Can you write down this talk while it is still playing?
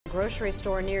grocery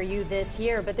store near you this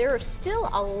year, but there are still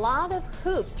a lot of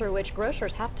hoops through which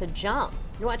grocers have to jump.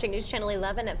 You're watching News Channel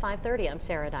 11 at 5:30. I'm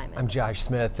Sarah Diamond. I'm Josh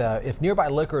Smith. If nearby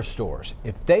liquor stores,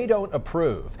 if they don't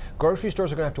approve, grocery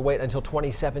stores are going to have to wait until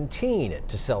 2017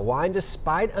 to sell wine,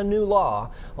 despite a new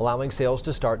law allowing sales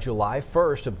to start July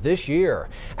 1st of this year.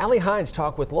 Allie Hines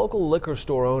talked with local liquor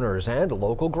store owners and a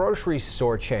local grocery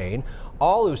store chain,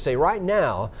 all who say right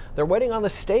now they're waiting on the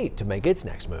state to make its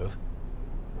next move.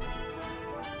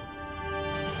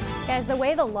 As the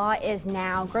way the law is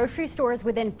now, grocery stores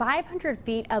within 500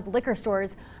 feet of liquor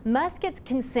stores must get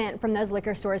consent from those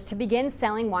liquor stores to begin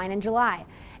selling wine in July.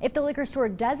 If the liquor store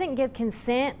doesn't give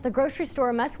consent, the grocery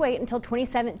store must wait until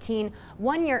 2017,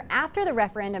 1 year after the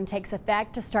referendum takes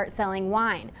effect, to start selling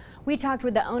wine. We talked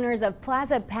with the owners of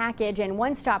Plaza Package and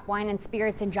One Stop Wine and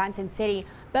Spirits in Johnson City,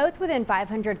 both within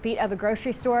 500 feet of a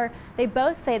grocery store. They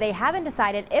both say they haven't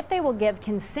decided if they will give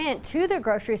consent to their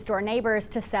grocery store neighbors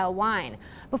to sell wine.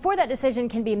 Before that decision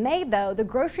can be made, though, the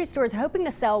grocery stores hoping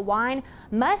to sell wine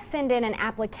must send in an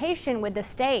application with the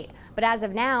state. But as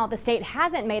of now, the state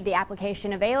hasn't made the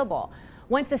application available.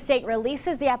 Once the state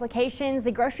releases the applications,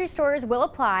 the grocery stores will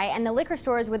apply and the liquor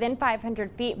stores within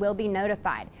 500 feet will be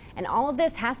notified. And all of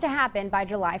this has to happen by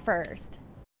July 1st.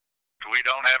 We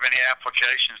don't have any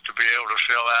applications to be able to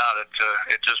fill out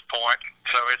at this point,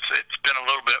 so it's been a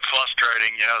little bit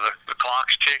frustrating. You know, the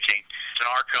clock's ticking. In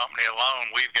our company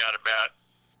alone, we've got about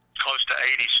close to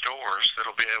 80 stores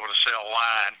that'll be able to sell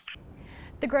wine.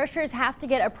 The grocers have to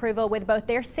get approval with both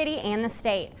their city and the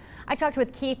state. I talked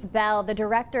with Keith Bell, the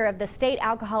director of the State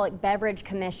Alcoholic Beverage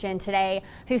Commission, today,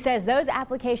 who says those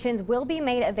applications will be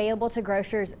made available to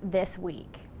grocers this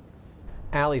week.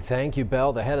 Allie, thank you,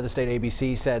 Bell. The head of the state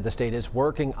ABC said the state is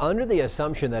working under the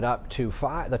assumption that up to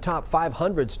the top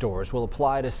 500 stores will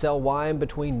apply to sell wine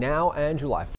between now and July 1st.